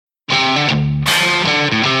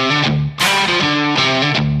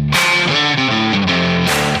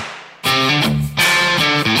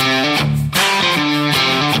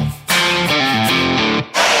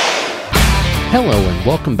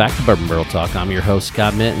Welcome back to Bourbon Barrel Talk. I'm your host,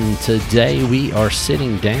 Scott Minton. Today we are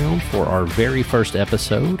sitting down for our very first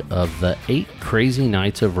episode of the 8 Crazy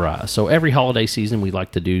Nights of Rye. So every holiday season we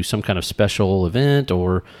like to do some kind of special event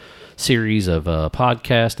or series of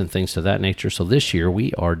podcast and things to that nature. So this year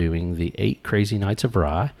we are doing the 8 Crazy Nights of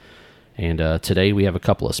Rye. And today we have a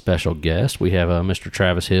couple of special guests. We have Mr.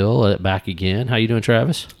 Travis Hill back again. How you doing,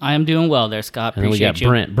 Travis? I am doing well there, Scott. And then we got you.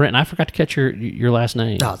 Brent. Brent, I forgot to catch your last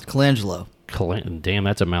name. Oh, it's Colangelo. Damn,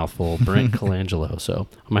 that's a mouthful. Brent Colangelo. So I'm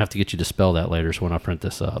going to have to get you to spell that later so when I print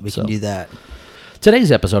this up. We can do that.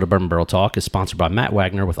 Today's episode of Bourbon Barrel Talk is sponsored by Matt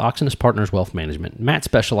Wagner with Oxenus Partners Wealth Management. Matt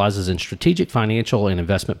specializes in strategic financial and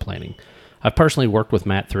investment planning. I've personally worked with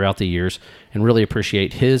Matt throughout the years and really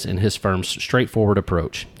appreciate his and his firm's straightforward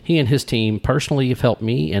approach. He and his team personally have helped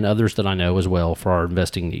me and others that I know as well for our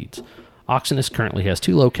investing needs. Oxenus currently has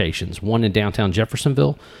 2 locations, one in downtown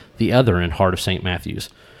Jeffersonville, the other in heart of St. Matthews.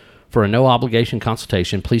 For a no-obligation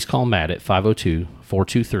consultation, please call Matt at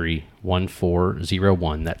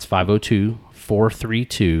 502-423-1401. That's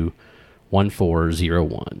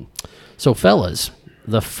 502-432-1401. So, fellas,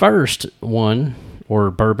 the first one,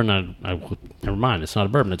 or bourbon, never mind, it's not a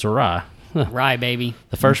bourbon, it's a rye. Rye, baby.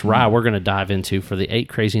 The first rye we're going to dive into for the 8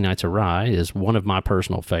 Crazy Nights of Rye is one of my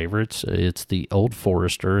personal favorites. It's the Old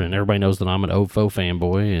Forester, and everybody knows that I'm an OFO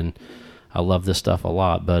fanboy, and I love this stuff a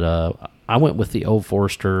lot, but I went with the Old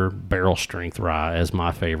Forester Barrel Strength Rye as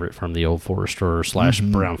my favorite from the Old Forester /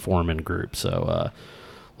 Brown-Forman group. So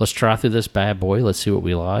let's try through this bad boy. Let's see what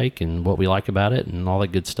we like and what we like about it and all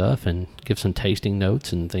that good stuff, and give some tasting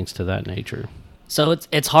notes and things to that nature. So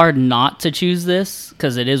it's hard not to choose this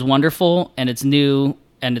because it is wonderful and it's new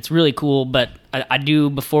and it's really cool. But I do,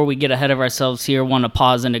 before we get ahead of ourselves here, want to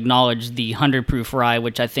pause and acknowledge the 100 proof rye,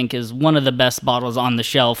 which I think is one of the best bottles on the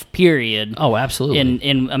shelf, period. Oh, absolutely.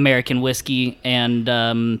 In American whiskey.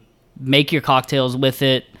 And make your cocktails with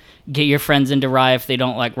it. Get your friends into rye if they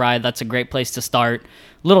don't like rye. That's a great place to start.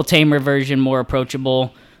 Little tamer version, more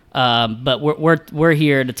approachable. But we're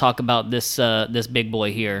here to talk about this big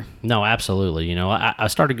boy here. No, absolutely. You know, I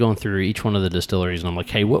started going through each one of the distilleries, and I'm like,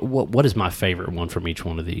 hey, what is my favorite one from each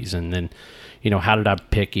one of these? And then, you know, how did I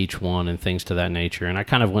pick each one and things to that nature? And I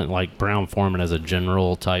kind of went like Brown-Forman as a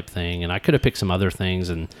general type thing, and I could have picked some other things,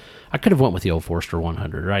 and I could have went with the Old Forester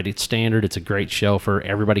 100. Right? It's standard. It's a great shelfer.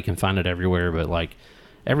 Everybody can find it everywhere, but like,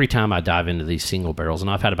 every time I dive into these single barrels,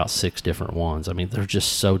 and I've had about 6 different ones, I mean, they're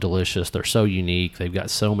just so delicious. They're so unique. They've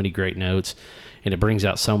got so many great notes, and it brings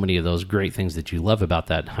out so many of those great things that you love about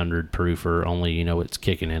that 100 proofer, only, you know, it's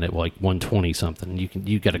kicking in at like 120 something.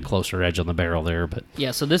 You got a closer edge on the barrel there. But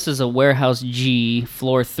yeah, so this is a Warehouse G,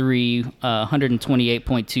 floor 3,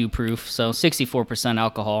 128.2 proof, so 64%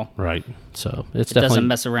 alcohol. Right. So it doesn't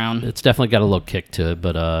mess around. It's definitely got a little kick to it,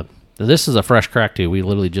 but this is a fresh crack, too. We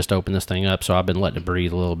literally just opened this thing up, so I've been letting it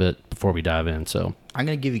breathe a little bit before we dive in. So I'm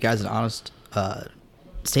going to give you guys an honest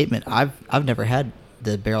statement. I've never had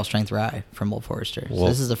the barrel strength rye from Old Forester. So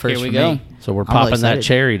this is the first here we for go. me. So we're popping that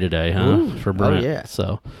cherry today, huh? Ooh, for Brent. Oh, yeah.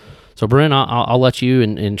 So Brent, I'll let you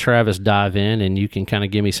and Travis dive in, and you can kind of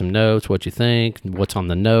give me some notes, what you think, what's on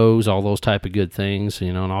the nose, all those type of good things,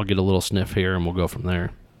 you know, and I'll get a little sniff here, and we'll go from there.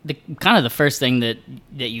 The first thing that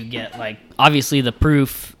you get, like, obviously the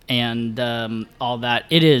proof and all that,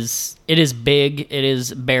 it is big, it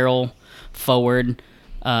is barrel forward.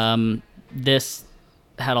 This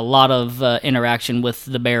had a lot of interaction with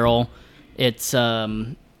the barrel. It's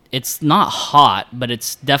not hot, but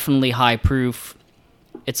it's definitely high proof.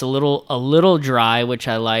 It's a little dry, which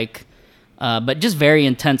I like, but just very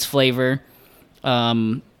intense flavor.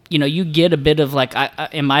 You know, you get a bit of, like,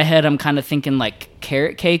 in my head, I'm kind of thinking like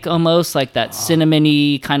carrot cake almost, like that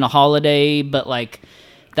cinnamony kind of holiday, but like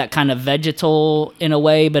that kind of vegetal in a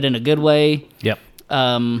way, but in a good way. Yep.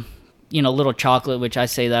 You know, little chocolate, which I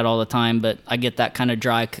say that all the time, but I get that kind of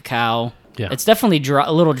dry cacao. Yeah. It's definitely dry,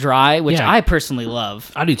 a little dry, which Yeah. I personally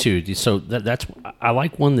love. I do too. So that's I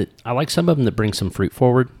like some of them that bring some fruit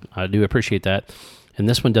forward. I do appreciate that. And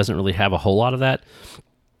this one doesn't really have a whole lot of that.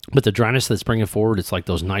 But the dryness that's bringing forward, it's like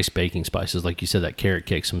those nice baking spices, like you said, that carrot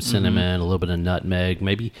cake, some cinnamon, a little bit of nutmeg,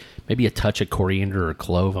 maybe a touch of coriander or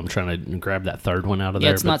clove. I'm trying to grab that third one out of there.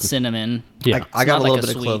 Yeah, it's not cinnamon. Yeah, I got a little like a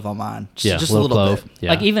bit of sweet. clove on mine. just a little clove. bit. Yeah.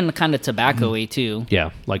 Like even kind of tobacco-y too. Yeah,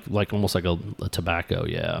 like almost like a tobacco.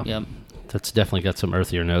 Yeah. Yep. That's definitely got some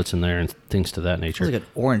earthier notes in there and things to that nature. It's like an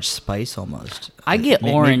orange spice almost. I get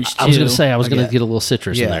orange too. I was going to say I was going Yeah. to get a little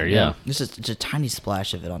citrus in there. Yeah. Just a tiny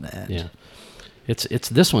splash of it on the end. Yeah. It's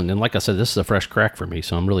this one, and like I said, this is a fresh crack for me,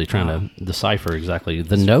 so I'm really trying to decipher exactly.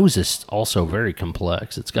 The nose is also very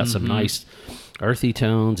complex. It's got some nice earthy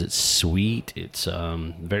tones. It's sweet. It's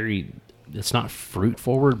it's not fruit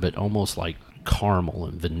forward, but almost like caramel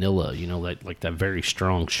and vanilla, like that very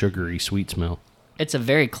strong, sugary, sweet smell. It's a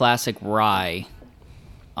very classic rye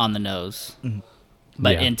on the nose,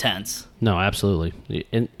 but Yeah. intense. No, absolutely.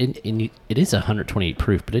 And it is 128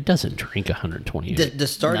 proof, but it doesn't drink 128. The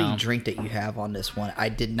starting No. drink that you have on this one, I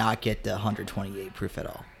did not get the 128 proof at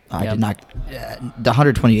all. I Yep. did not. The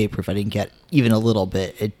 128 proof, I didn't get even a little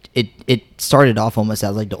bit. It started off almost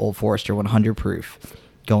as like the Old Forester 100 proof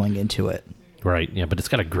going into it. Right, yeah, but it's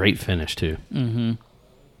got a great finish, too.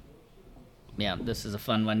 Yeah, this is a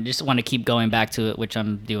fun one. Just want to keep going back to it, which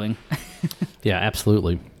I'm doing. Yeah,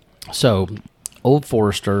 absolutely. So, Old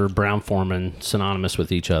Forester, Brown Forman, synonymous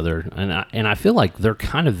with each other, and I feel like they're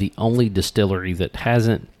kind of the only distillery that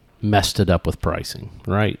hasn't messed it up with pricing,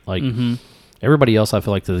 right? Like everybody else, I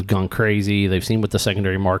feel like they've gone crazy. They've seen what the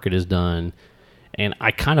secondary market has done, and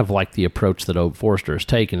I kind of like the approach that Old Forester has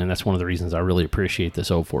taken, and that's one of the reasons I really appreciate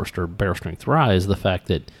this Old Forester barrel strength rye is the fact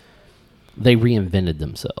that they reinvented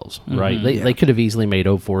themselves, right? They could have easily made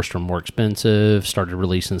Old Forester more expensive, started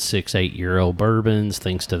releasing 6-8-year-old bourbons,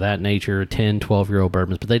 things to that nature, 10, 12-year-old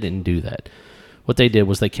bourbons, but they didn't do that. What they did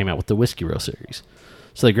was they came out with the Whiskey Row series.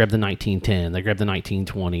 So they grabbed the 1910, they grabbed the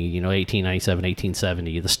 1920, 1897,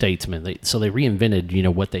 1870, the Statesman. So they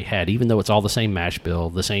reinvented, what they had. Even though it's all the same mash bill,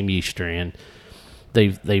 the same yeast strand,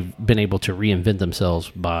 they've been able to reinvent themselves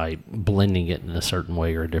by blending it in a certain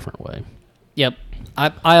way or a different way. Yep.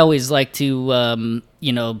 I always like to,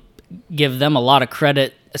 give them a lot of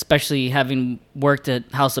credit, especially having worked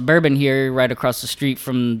at House of Bourbon here, right across the street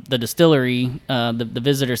from the distillery, the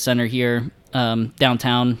visitor center here,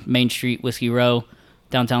 downtown Main Street, Whiskey Row,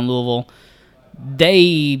 downtown Louisville.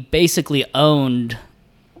 They basically owned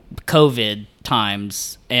COVID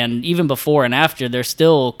times, and even before and after, they're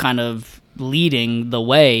still kind of leading the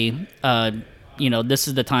way. This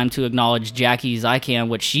is the time to acknowledge Jackie's ICANN,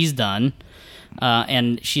 what she's done.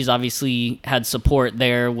 And she's obviously had support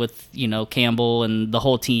there with, Campbell and the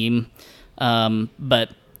whole team. But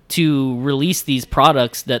to release these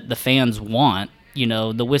products that the fans want,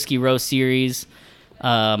 the Whiskey Row series,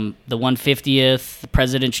 the 150th, the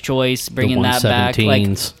President's Choice, bringing that back, like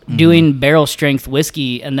 117s. doing barrel strength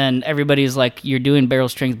whiskey. And then everybody's like, you're doing barrel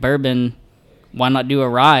strength bourbon. Why not do a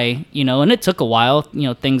rye? And it took a while,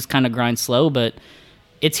 things kind of grind slow, but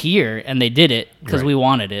it's here, and they did it because Right. we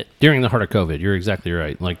wanted it. During the heart of COVID, you're exactly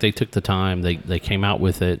right. Like, they took the time, they came out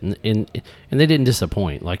with it, and they didn't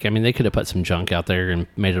disappoint. Like, I mean, they could have put some junk out there and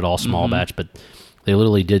made it all small batch, but they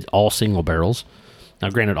literally did all single barrels. Now,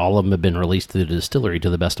 granted, all of them have been released through the distillery, to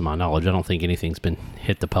the best of my knowledge. I don't think anything's been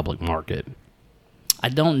hit the public market. I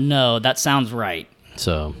don't know. That sounds right.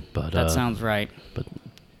 So, but That sounds right.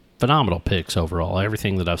 phenomenal picks overall.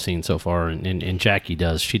 Everything that I've seen so far, and Jackie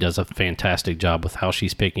she does a fantastic job with how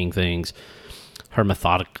she's picking things. Her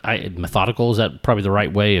methodical, is that probably the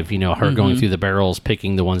right way of her going through the barrels,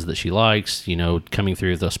 picking the ones that she likes, coming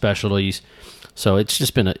through the specialties. So it's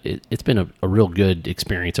just been a real good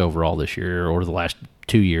experience overall this year, or the last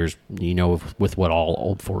 2 years, with what all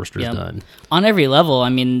Old Forester's Yep. done. On every level. I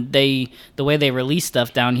mean, the way they release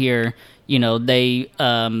stuff down here,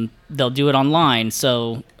 they'll do it online,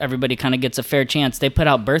 so everybody kind of gets a fair chance. They put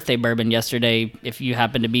out birthday bourbon yesterday. If you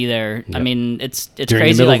happen to be there, I mean, it's During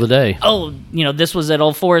crazy. the middle like, of the day. Oh, this was at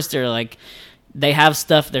Old Forester. Like, they have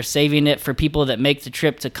stuff. They're saving it for people that make the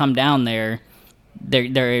trip to come down there.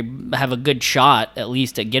 They have a good shot at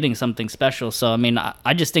least at getting something special. So I mean,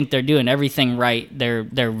 I just think they're doing everything right. They're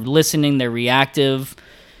listening. They're reactive.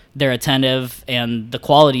 They're attentive, and the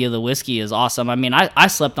quality of the whiskey is awesome. I mean, I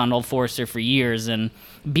slept on Old Forester for years, and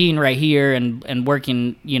being right here and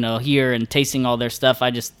working, here and tasting all their stuff,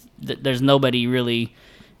 there's nobody really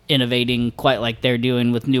innovating quite like they're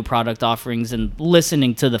doing with new product offerings and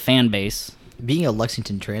listening to the fan base. Being a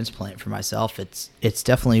Lexington transplant for myself, it's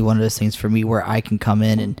definitely one of those things for me where I can come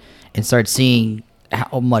in and start seeing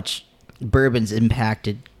how much bourbon's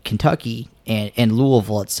impacted Kentucky and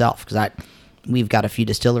Louisville itself, because we've got a few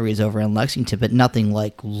distilleries over in Lexington, but nothing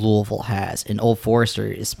like Louisville has. And Old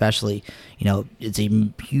Forester especially, it's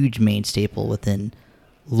a huge main staple within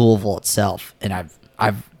Louisville itself. And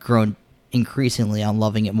I've grown increasingly on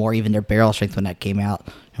loving it more. Even their barrel strength when that came out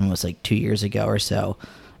almost like 2 years ago or so.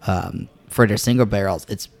 For their single barrels,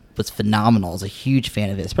 was phenomenal. I was a huge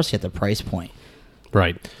fan of it, especially at the price point.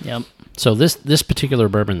 Right. Yep. So this particular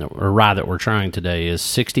bourbon or rye that we're trying today is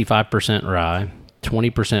 65% rye,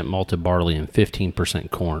 20% malted barley, and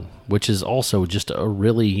 15% corn, which is also just a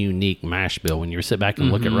really unique mash bill when you sit back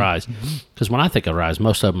and look at rye. Because when I think of rye,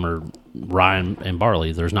 most of them are rye and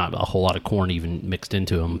barley. There's not a whole lot of corn even mixed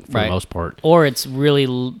into them for the most part. Or it's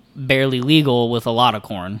really barely legal with a lot of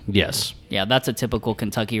corn. Yes. Yeah, that's a typical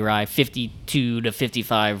Kentucky rye, 52 to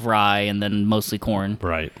 55 rye, and then mostly corn.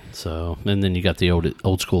 Right. So, and then you got the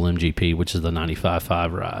old school MGP, which is the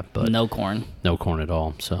 95.5 rye, but no corn. No corn at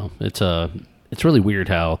all. So it's really weird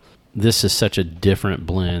how this is such a different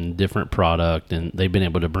blend, different product, and they've been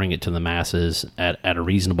able to bring it to the masses at a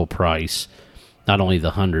reasonable price. Not only the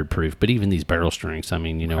 100 proof, but even these barrel strengths. I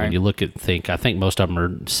mean, when you look at I think most of them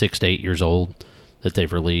are 6 to 8 years old that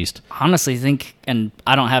they've released. I honestly think, and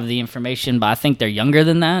I don't have the information, but I think they're younger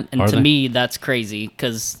than that. And to me, that's crazy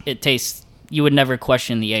because it tastes, you would never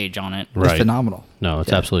question the age on it. Right. It's phenomenal. No,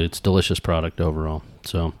 it's absolutely, it's a delicious product overall.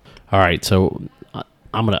 So, all right. So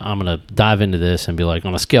I'm gonna dive into this and be like,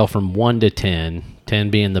 on a scale from 1 to 10, 10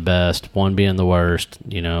 being the best, 1 being the worst,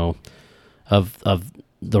 of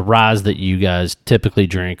the ryes that you guys typically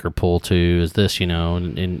drink or pull to, is this,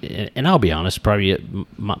 and I'll be honest, probably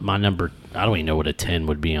my number, I don't even know what a 10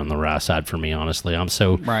 would be on the rye side for me, honestly. I'm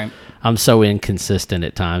so inconsistent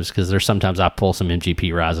at times because there's sometimes I pull some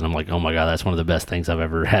MGP ryes and I'm like, oh my God, that's one of the best things I've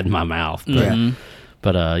ever had in my mouth.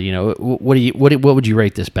 But what would you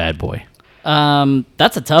rate this bad boy?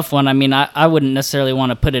 That's a tough one. I mean, I wouldn't necessarily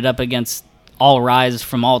want to put it up against all ryes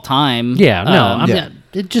from all time. Yeah, no,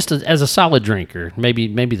 it just as a solid drinker,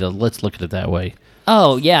 maybe let's look at it that way.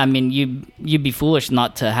 Oh yeah, I mean, you'd be foolish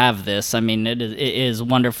not to have this. I mean, it is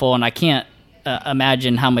wonderful, and I can't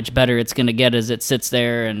imagine how much better it's going to get as it sits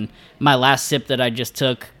there. And my last sip that I just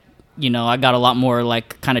took, I got a lot more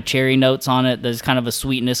like kind of cherry notes on it. There's kind of a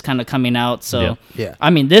sweetness kind of coming out. So yeah.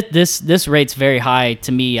 I mean, this rate's very high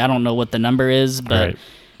to me. I don't know what the number is, but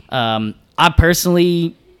I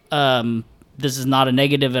personally, this is not a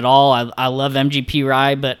negative at all. I love MGP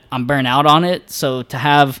rye, but I'm burnt out on it. So to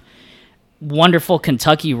have wonderful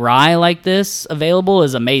Kentucky rye like this available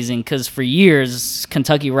is amazing because for years,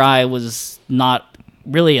 Kentucky rye was not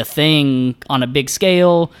really a thing on a big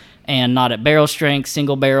scale and not at barrel strength,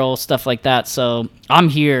 single barrel, stuff like that. So I'm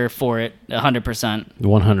here for it 100%.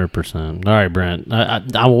 100%. All right, Brent.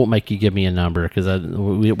 I won't make you give me a number because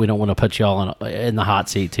we don't want to put you all in the hot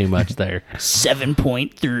seat too much there.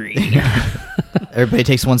 7.3. Everybody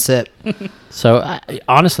takes one sip. So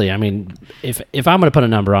honestly, I mean, if I'm going to put a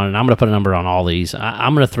number on it, I'm going to put a number on all these.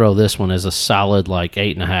 I'm going to throw this one as a solid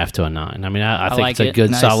 8.5 to a 9. I mean, I think like it's a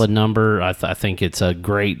good nice. solid number. I think it's a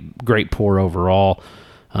great pour overall.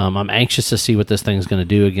 I'm anxious to see what this thing's going to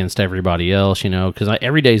do against everybody else, because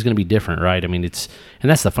every day is going to be different, right? I mean, and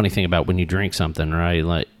that's the funny thing about when you drink something, right?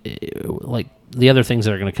 Like the other things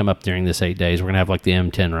that are going to come up during this 8 days, we're going to have like the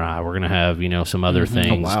M10 rye. We're going to have, some other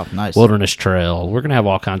things. Oh, wow. Nice. Wilderness Trail. We're going to have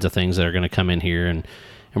all kinds of things that are going to come in here and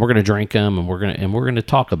we're going to drink them and we're going to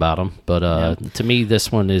talk about them. But to me, this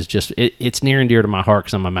one is just, it's near and dear to my heart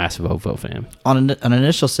because I'm a massive OVO fan. On an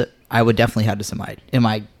initial sip, I would definitely have this in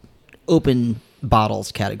my open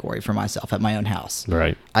bottles category for myself at my own house.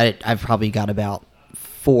 Right. I've probably got about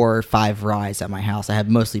 4 or 5 ryes at my house. I have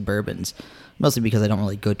mostly bourbons, mostly because I don't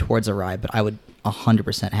really go towards a rye, but I would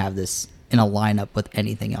 100% have this in a lineup with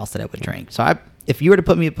anything else that I would drink. So if you were to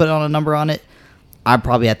put on a number on it, I'm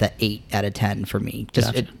probably at the 8 out of 10 for me,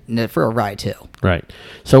 just for a rye too. Right.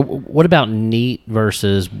 So what about neat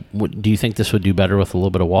versus, do you think this would do better with a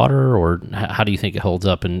little bit of water, or how do you think it holds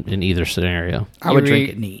up in either scenario? I would drink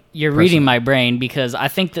it neat. You're reading my brain because I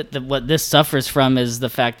think that what this suffers from is the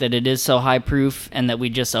fact that it is so high proof and that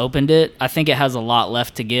we just opened it. I think it has a lot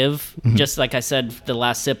left to give. Mm-hmm. Just like I said, the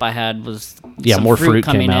last sip I had was some more fruit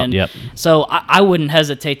coming came out. in. Yep. So I wouldn't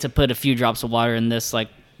hesitate to put a few drops of water in this,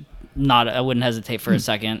 I wouldn't hesitate for a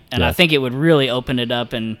second. And I think it would really open it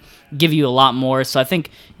up and give you a lot more. So I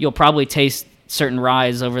think you'll probably taste certain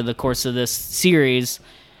ryes over the course of this series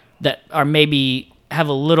that are maybe have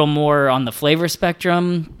a little more on the flavor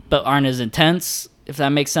spectrum, but aren't as intense, if that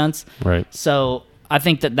makes sense. Right. So I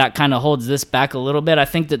think that kind of holds this back a little bit. I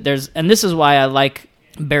think that and this is why I like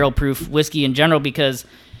barrel proof whiskey in general, because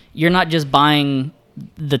you're not just buying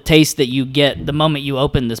the taste that you get the moment you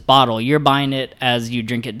open this bottle. You're buying it as you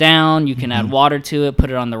drink it down. You can add water to it, put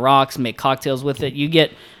it on the rocks, make cocktails with it. You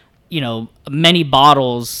get, many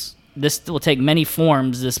bottles. This will take many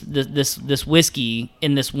forms, this whiskey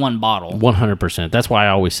in this one bottle. 100%. That's why I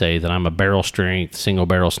always say that I'm a barrel strength, single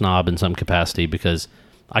barrel snob in some capacity, because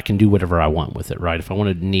I can do whatever I want with it, right? If I want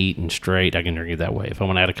it neat and straight, I can drink it that way. If I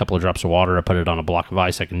want to add a couple of drops of water, I put it on a block of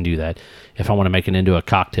ice, I can do that. If I want to make it into a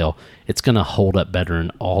cocktail, it's going to hold up better in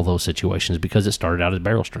all those situations because it started out as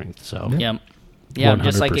barrel strength. So Yeah. Yeah,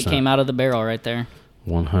 just like it 100%. came out of the barrel right there.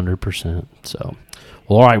 100%. So,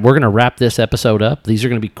 well, all right, we're going to wrap this episode up. These are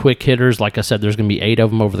going to be quick hitters. Like I said, there's going to be 8 of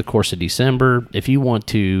them over the course of December. If you want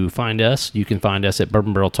to find us, you can find us at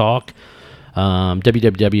Bourbon Barrel Talk,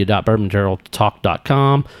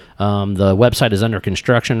 www.bourbonbarreltalk.com. The website is under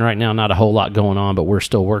construction right now. Not a whole lot going on, but we're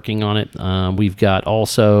still working on it. We've got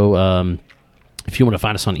also, if you want to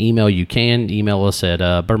find us on email, you can email us at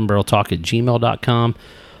bourbonbarreltalk@gmail.com.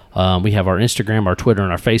 We have our Instagram, our Twitter,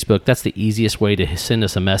 and our Facebook. That's the easiest way to send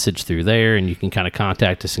us a message through there, and you can kind of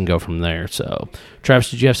contact us and go from there. So,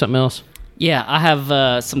 Travis, did you have something else? Yeah, I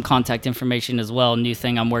have some contact information as well. New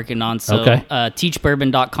thing I'm working on. So, Okay.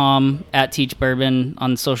 teachbourbon.com, at teachbourbon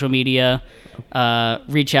on social media.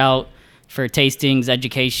 Reach out for tastings,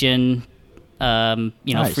 education,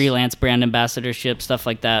 Nice. freelance brand ambassadorship, stuff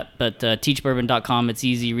like that. But teachbourbon.com, it's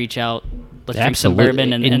easy. Reach out. Let's drink some Absolutely.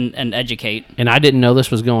 bourbon and educate. And I didn't know this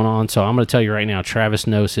was going on, so I'm going to tell you right now, Travis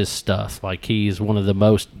knows his stuff. Like, he's one of the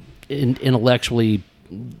most intellectually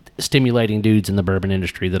stimulating dudes in the bourbon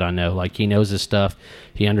industry that I know. Like, he knows his stuff.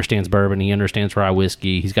 He understands bourbon. He understands rye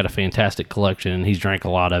whiskey. He's got a fantastic collection, and he's drank a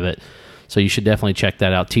lot of it. So you should definitely check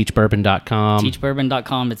that out. Teachbourbon.com.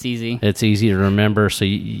 Teachbourbon.com, it's easy. It's easy to remember. So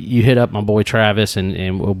you hit up my boy Travis,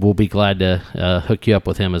 and we'll be glad to hook you up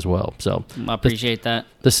with him as well. So I appreciate that.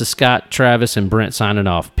 this is Scott, Travis, and Brent signing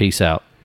off. Peace out.